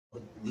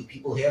We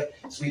people here,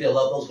 sweetie,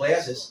 love those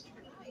glasses.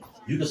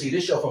 You can see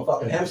this show from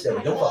fucking Hempstead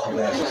with them fucking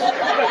glasses.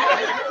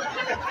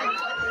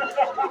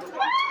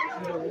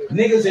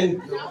 Niggas in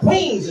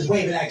Queens is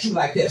waving at you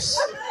like this.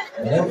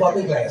 And them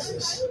fucking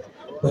glasses.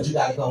 But you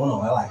got it going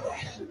on. I like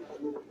that.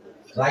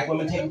 Like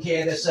women taking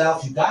care of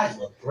themselves. You guys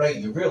look great.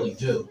 You really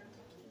do.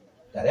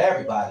 Got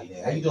everybody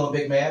there. How you doing,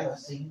 big man? I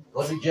see you.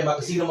 Go to the gym. I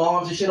can see them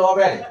arms and shit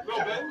already. All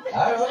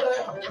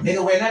right.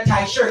 Nigga wearing that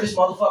tight shirt. This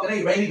motherfucker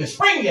ain't ready to even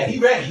spring yet. He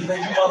ready. He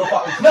ready, you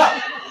motherfuckers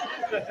know.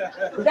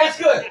 But that's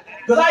good.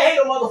 Because I hate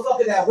a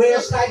motherfucker that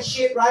wears tight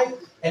shit, right?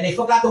 And they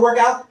forgot to work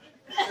out.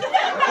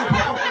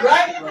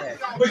 Right?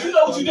 But you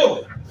know what you're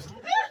doing.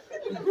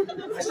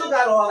 I still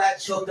got all that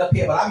choked up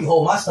here, but I be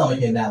holding my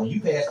stomach in now. When you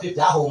pass 50,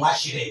 I hold my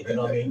shit in, you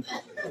know what I mean?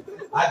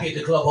 I be at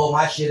the club, hold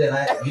my shit in,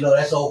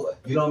 that's over.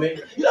 You know what I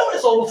mean? You know when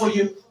it's over for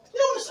you? You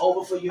know when it's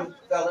over for you,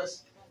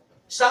 fellas?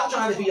 Stop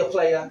trying to be a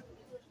player.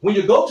 When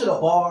you go to the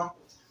bar,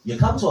 you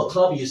come to a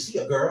club and you see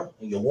a girl,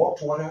 and you walk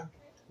toward her,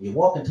 you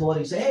walk toward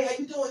her, and you say, hey, how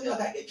you doing? I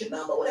gotta get your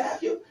number, what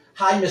have you?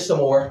 Hi, Mr.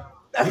 Moore.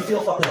 You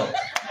feel fucking old.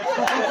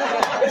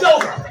 It's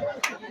over.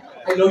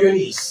 I know your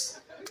niece.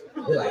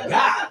 You're like,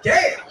 God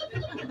damn.